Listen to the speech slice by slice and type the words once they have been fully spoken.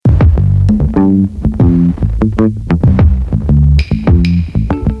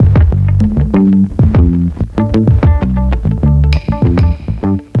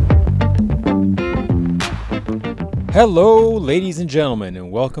Hello, ladies and gentlemen,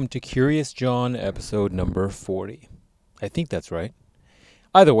 and welcome to Curious John, episode number 40. I think that's right.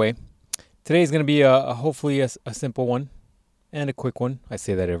 Either way, today is going to be hopefully a simple one and a quick one. I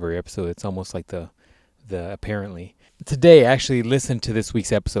say that every episode. It's almost like the apparently. Today, I actually listened to this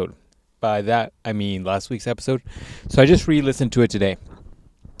week's episode. By that, I mean last week's episode. So I just re-listened to it today.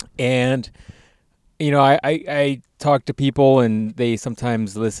 And I talk to people and they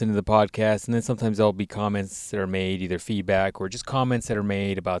sometimes listen to the podcast, and then sometimes there'll be comments that are made, either feedback or just comments that are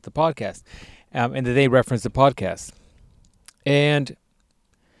made about the podcast, and that they reference the podcast. And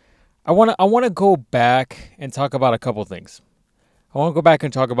I want to go back and talk about a couple things. I want to go back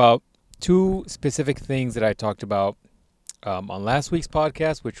and talk about two specific things that I talked about on last week's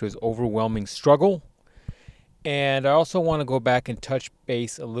podcast, which was overwhelming struggle. And I also want to go back and touch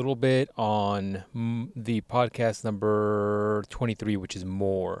base a little bit on the podcast number 23, which is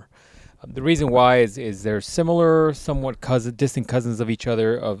more. The reason why is they're similar, somewhat distant cousins of each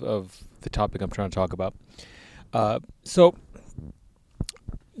other, of the topic I'm trying to talk about. So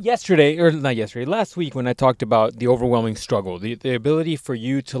last week when I talked about the overwhelming struggle, the ability for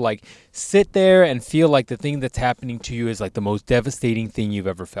you to sit there and feel like the thing that's happening to you is like the most devastating thing you've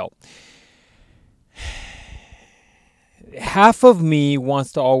ever felt. Half of me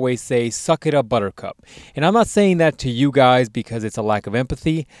wants to always say, suck it up, buttercup. And I'm not saying that to you guys because it's a lack of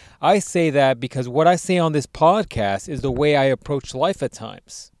empathy. I say that because what I say on this podcast is the way I approach life at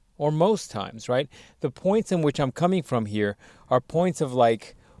times, or most times, right? The points in which I'm coming from here are points of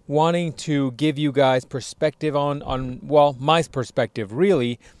wanting to give you guys perspective on my perspective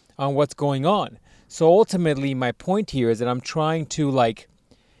really on what's going on. So ultimately, my point here is that I'm trying to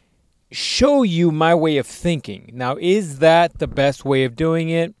show you my way of thinking. Now, is that the best way of doing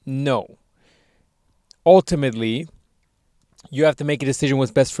it? No. Ultimately, you have to make a decision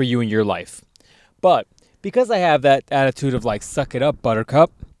what's best for you in your life. But because I have that attitude of suck it up,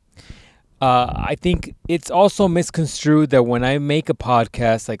 buttercup, I think it's also misconstrued that when I make a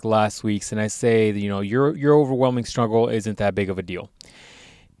podcast like last week's and I say, your overwhelming struggle isn't that big of a deal,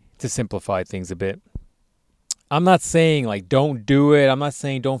 to simplify things a bit. I'm not saying don't do it. I'm not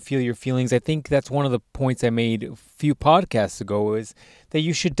saying don't feel your feelings. I think that's one of the points I made a few podcasts ago is that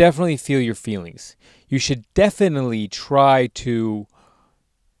you should definitely feel your feelings. You should definitely try to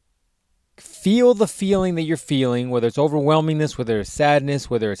feel the feeling that you're feeling, whether it's overwhelmingness, whether it's sadness,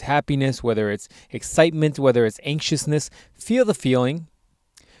 whether it's happiness, whether it's excitement, whether it's anxiousness. Feel the feeling,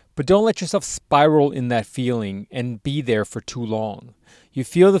 but don't let yourself spiral in that feeling and be there for too long. You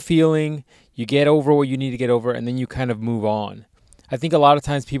feel the feeling, you get over what you need to get over, and then you kind of move on. I think a lot of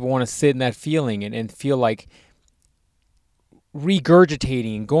times people want to sit in that feeling and feel like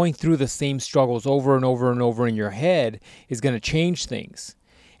regurgitating and going through the same struggles over and over and over in your head is going to change things.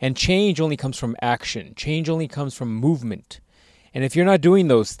 And change only comes from action. Change only comes from movement. And if you're not doing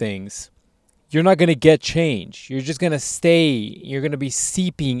those things, you're not going to get change. You're just going to stay. You're going to be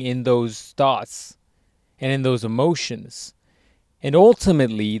seeping in those thoughts and in those emotions. And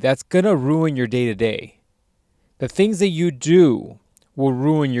ultimately, that's going to ruin your day-to-day. The things that you do will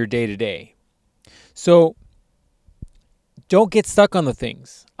ruin your day-to-day. So don't get stuck on the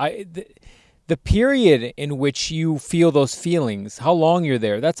things. The period in which you feel those feelings, how long you're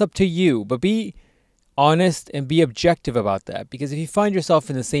there, that's up to you. But be honest and be objective about that. Because if you find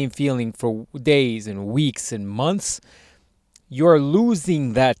yourself in the same feeling for days and weeks and months, you're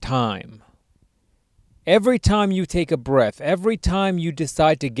losing that time. Every time you take a breath, every time you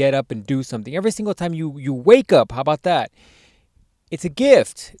decide to get up and do something, every single time you wake up, how about that? It's a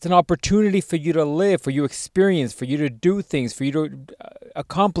gift. It's an opportunity for you to live, for you to experience, for you to do things, for you to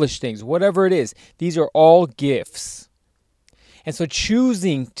accomplish things, whatever it is. These are all gifts. And so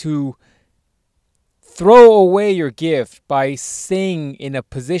choosing to throw away your gift by staying in a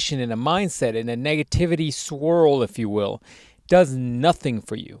position, in a mindset, in a negativity swirl, if you will, does nothing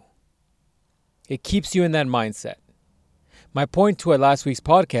for you. It keeps you in that mindset. My point to last week's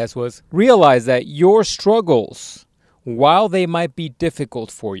podcast was realize that your struggles, while they might be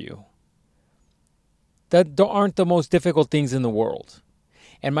difficult for you, that aren't the most difficult things in the world.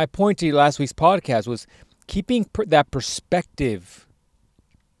 And my point to last week's podcast was keeping that perspective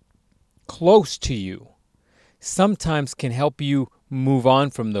close to you sometimes can help you move on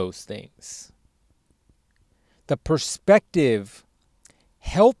from those things. The perspective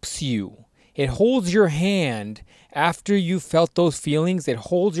helps you. It holds your hand after you felt those feelings. It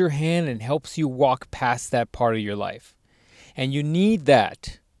holds your hand and helps you walk past that part of your life. And you need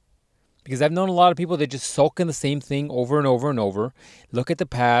that. Because I've known a lot of people that just sulk in the same thing over and over and over. Look at the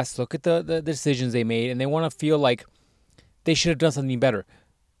past, look at the decisions they made, and they want to feel like they should have done something better.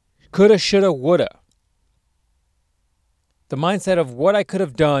 Coulda, shoulda, woulda. The mindset of what I could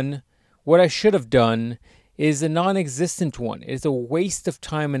have done, what I should have done, is a non-existent one. It is a waste of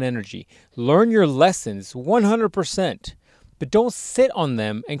time and energy. Learn your lessons 100%, but don't sit on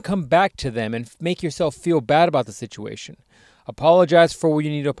them and come back to them and make yourself feel bad about the situation. Apologize for what you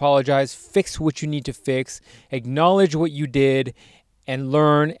need to apologize, fix what you need to fix, acknowledge what you did, and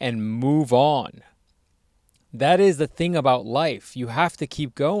learn and move on. That is the thing about life. You have to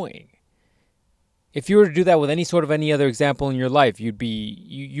keep going. If you were to do that with any other example in your life,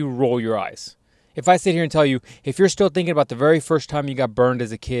 you roll your eyes. If I sit here and tell you, if you're still thinking about the very first time you got burned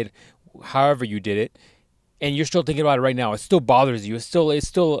as a kid, however you did it, and you're still thinking about it right now, it still bothers you. It's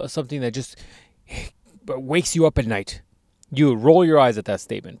still something that just wakes you up at night. You roll your eyes at that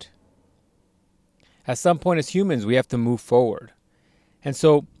statement. At some point as humans, we have to move forward. And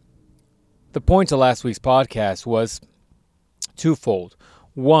so the point of last week's podcast was twofold.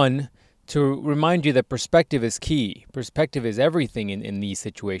 One, to remind you that perspective is key. Perspective is everything in these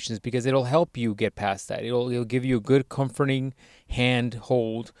situations because it'll help you get past that. It'll give you a good comforting hand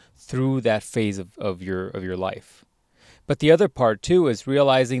hold through that phase of your life. But the other part too is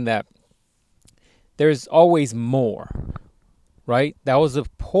realizing that there's always more, right? That was the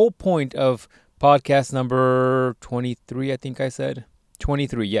whole point of podcast number 23, I think I said.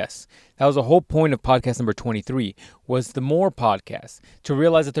 23, yes. That was the whole point of podcast number 23, was the more podcast, to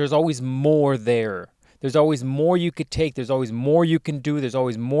realize that there's always more there. There's always more you could take. There's always more you can do. There's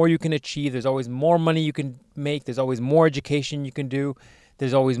always more you can achieve. There's always more money you can make. There's always more education you can do.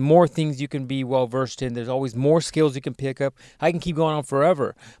 There's always more things you can be well versed in. There's always more skills you can pick up. I can keep going on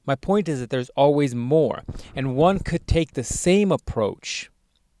forever. My point is that there's always more. And one could take the same approach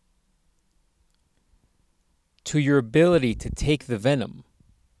to your ability to take the venom,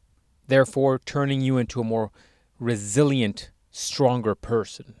 therefore turning you into a more resilient, stronger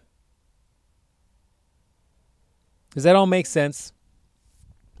person. Does that all make sense?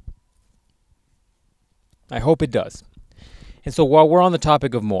 I hope it does. And so while we're on the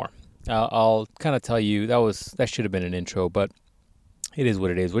topic of more, I'll kind of tell you, that should have been an intro, but it is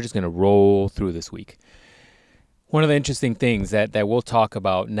what it is. We're just going to roll through this week. One of the interesting things that we'll talk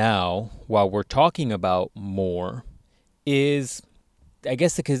about now, while we're talking about more, is, I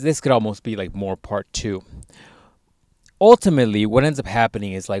guess because this could almost be like more part 2. Ultimately, what ends up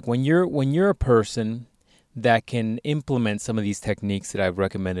happening is like when you're a person that can implement some of these techniques that I've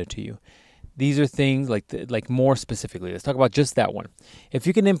recommended to you, these are things like more specifically. Let's talk about just that one. If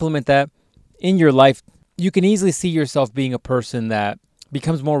you can implement that in your life, you can easily see yourself being a person that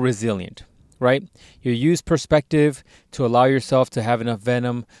becomes more resilient. Right? You use perspective to allow yourself to have enough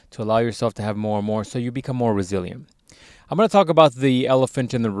venom, to allow yourself to have more and more, so you become more resilient. I'm going to talk about the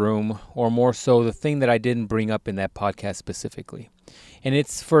elephant in the room, or more so the thing that I didn't bring up in that podcast specifically. And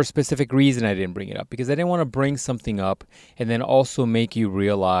it's for a specific reason I didn't bring it up, because I didn't want to bring something up and then also make you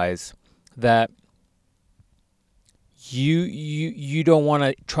realize that you don't want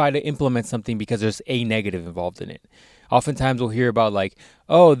to try to implement something because there's a negative involved in it. Oftentimes we'll hear about like,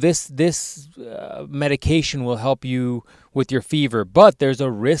 oh, this medication will help you with your fever, but there's a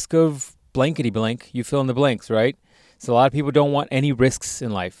risk of blankety blank. You fill in the blanks, right? So a lot of people don't want any risks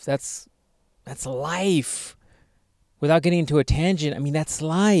in life. That's life. Without getting into a tangent, I mean, that's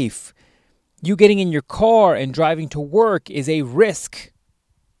life. You getting in your car and driving to work is a risk.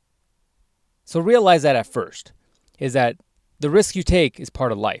 So realize that at first, is that the risk you take is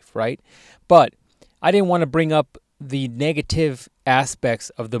part of life, right? But I didn't want to bring up the negative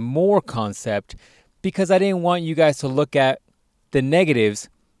aspects of the more concept because I didn't want you guys to look at the negatives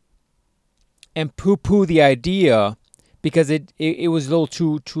and poo-poo the idea because it was a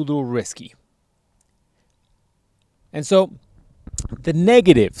little risky. And so the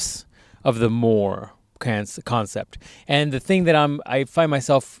negatives of the more concept, and the thing that I find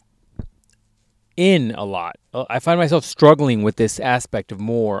myself in a lot. I find myself struggling with this aspect of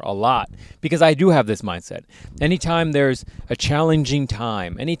more a lot because I do have this mindset. Anytime there's a challenging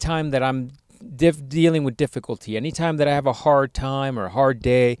time, anytime that I'm dealing with difficulty, anytime that I have a hard time or a hard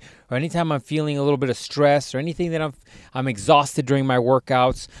day, or anytime I'm feeling a little bit of stress, or anything that I'm exhausted during my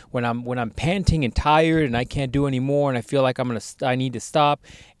workouts, when I'm panting and tired and I can't do anymore and I feel like I need to stop,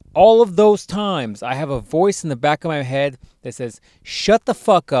 all of those times I have a voice in the back of my head that says, "Shut the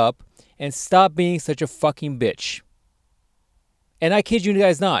fuck up and stop being such a fucking bitch." And I kid you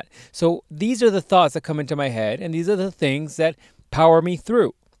guys not. So these are the thoughts that come into my head, and these are the things that power me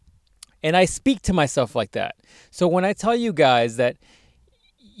through. And I speak to myself like that. So when I tell you guys that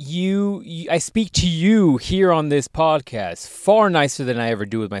I speak to you here on this podcast far nicer than I ever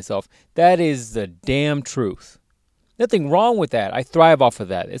do with myself, that is the damn truth. Nothing wrong with that. I thrive off of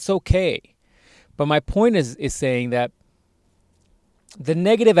that. It's okay. But my point is saying that the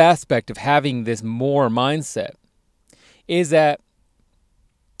negative aspect of having this more mindset is that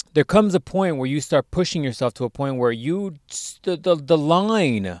there comes a point where you start pushing yourself to a point where the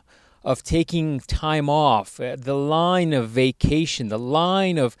line of taking time off, the line of vacation, the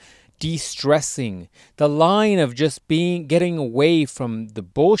line of de-stressing, the line of just getting away from the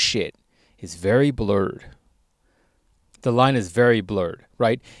bullshit is very blurred. The line is very blurred,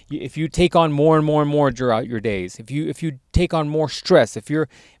 right? If you take on more and more and more throughout your days, if you take on more stress, if you're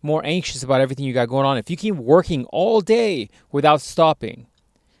more anxious about everything you got going on, if you keep working all day without stopping,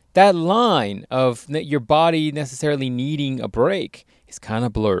 that line of your body necessarily needing a break is kind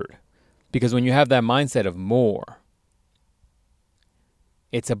of blurred. Because when you have that mindset of more,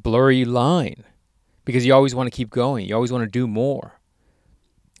 it's a blurry line. Because you always want to keep going. You always want to do more.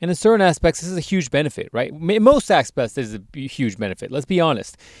 And in certain aspects, this is a huge benefit, right? In most aspects, this is a huge benefit. Let's be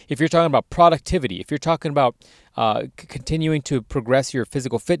honest. If you're talking about productivity, if you're talking about continuing to progress your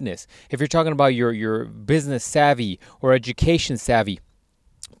physical fitness, if you're talking about your business savvy or education savvy,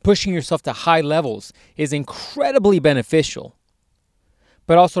 pushing yourself to high levels is incredibly beneficial.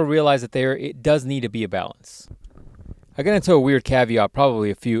 But also realize that it does need to be a balance. I got into a weird caveat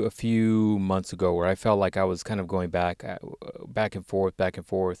probably a few months ago where I felt like I was kind of going back and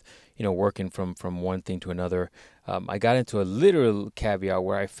forth, working from one thing to another. I got into a literal caveat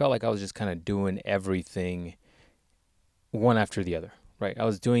where I felt like I was just kind of doing everything one after the other, right? I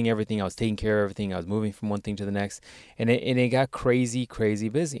was doing everything. I was taking care of everything. I was moving from one thing to the next. And it got crazy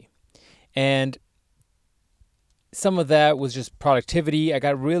busy. And some of that was just productivity. I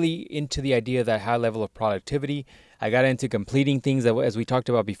got really into the idea of that high level of productivity. I got into completing things, as we talked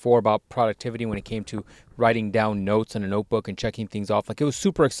about before, about productivity when it came to writing down notes in a notebook and checking things off. Like, it was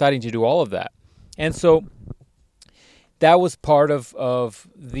super exciting to do all of that. And so that was part of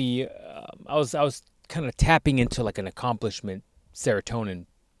the, I was kind of tapping into like an accomplishment serotonin,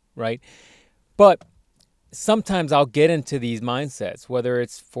 right? But sometimes I'll get into these mindsets, whether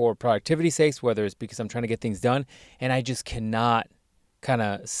it's for productivity's sake, whether it's because I'm trying to get things done, and I just cannot kind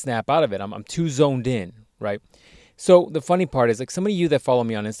of snap out of it. I'm too zoned in, right? So the funny part is, like, some of you that follow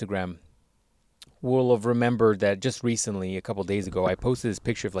me on Instagram will have remembered that just recently, a couple days ago, I posted this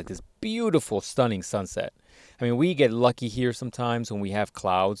picture of like this beautiful, stunning sunset. I mean, we get lucky here sometimes when we have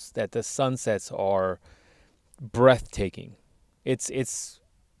clouds that the sunsets are breathtaking.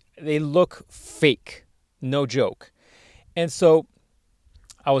 They look fake. No joke. And so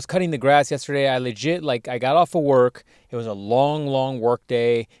I was cutting the grass yesterday. I got off of work. It was a long work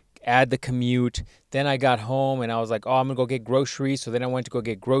day. Add the commute. Then I got home and I was like, I'm going to go get groceries. So then I went to go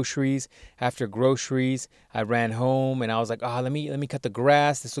get groceries. After groceries, I ran home and I was like, let me cut the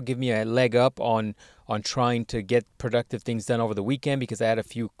grass. This will give me a leg up on trying to get productive things done over the weekend because I had a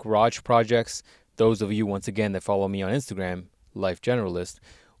few garage projects. Those of you, once again, that follow me on Instagram, Life Generalist,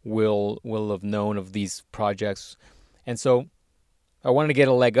 will have known of these projects. And so I wanted to get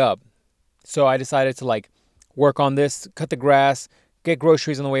a leg up. So I decided to work on this, cut the grass, get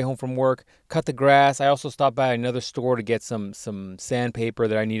groceries on the way home from work, cut the grass. I also stopped by another store to get some sandpaper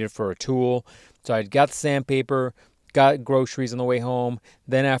that I needed for a tool. So I got the sandpaper, got groceries on the way home.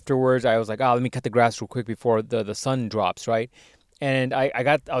 Then afterwards, I was like, let me cut the grass real quick before the sun drops, right? And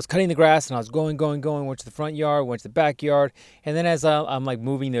I was cutting the grass and I was going, went to the front yard, went to the backyard. And then as I'm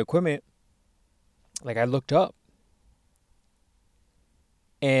moving the equipment, I looked up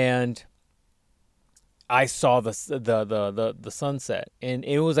and I saw the sunset. And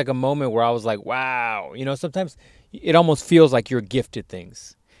it was like a moment where I was like, wow, sometimes it almost feels like you're gifted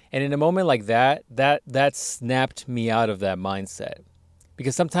things. And in a moment like that snapped me out of that mindset,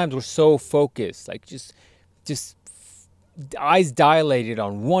 because sometimes we're so focused, just eyes dilated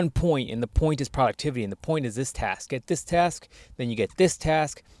on one point, and the point is productivity, and the point is this task. Get this task, then you get this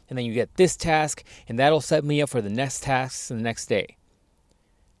task, and then you get this task, and that'll set me up for the next tasks the next day.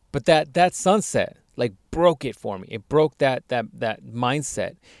 But that sunset broke it for me. It broke that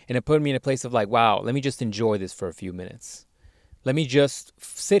mindset, and it put me in a place of wow, let me just enjoy this for a few minutes. Let me just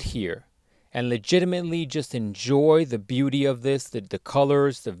sit here and legitimately just enjoy the beauty of this, the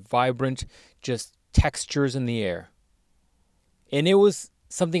colors, the vibrant just textures in the air. And it was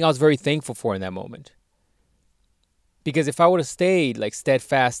something I was very thankful for in that moment. Because if I would have stayed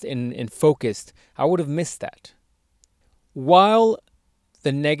steadfast and focused, I would have missed that. While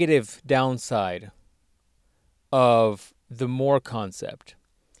the negative downside of the more concept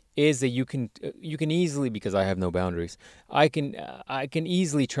is that you can easily, because I have no boundaries, I can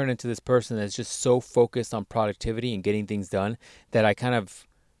easily turn into this person that's just so focused on productivity and getting things done that I kind of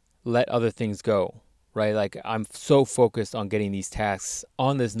let other things go. Right? I'm so focused on getting these tasks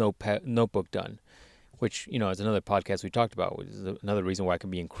on this notebook done. which, is another podcast we talked about, which is another reason why I can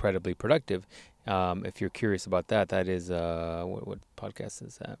be incredibly productive. If you're curious about that, that is, what podcast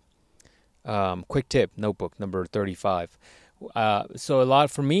is that? Quick Tip Notebook number 35. So a lot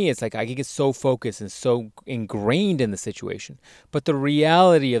for me, it's like I can get so focused and so ingrained in the situation. But the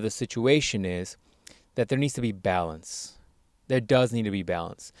reality of the situation is that there needs to be balance. There does need to be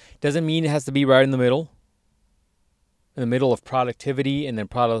balance. Doesn't mean it has to be right in the middle of productivity and then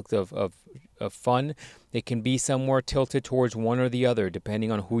product of fun. It can be somewhere tilted towards one or the other,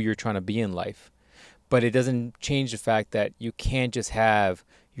 depending on who you're trying to be in life. But it doesn't change the fact that you can't just have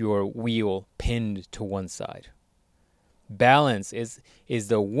your wheel pinned to one side. Balance is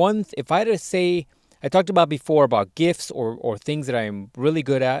the one. If I had to say, I talked about before about gifts or things that I'm really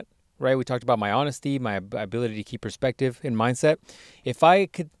good at, right? We talked about my honesty, my ability to keep perspective and mindset. If I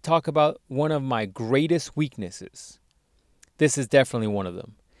could talk about one of my greatest weaknesses, this is definitely one of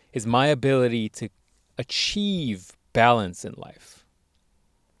them, is my ability to achieve balance in life.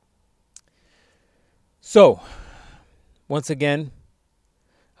 So, once again,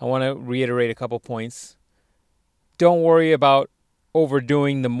 I want to reiterate a couple points. Don't worry about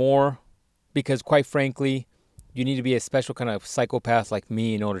overdoing the more, because quite frankly, you need to be a special kind of psychopath like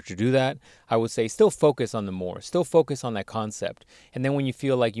me in order to do that. I would say still focus on the more. Still focus on that concept. And then when you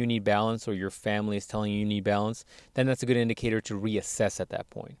feel like you need balance or your family is telling you need balance, then that's a good indicator to reassess at that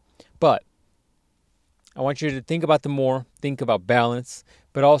point. But I want you to think about the more, think about balance,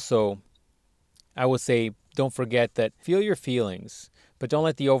 but also I would say don't forget that feel your feelings, but don't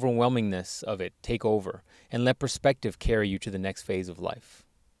let the overwhelmingness of it take over, and let perspective carry you to the next phase of life.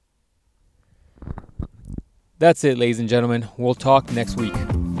 That's it, ladies and gentlemen. We'll talk next week.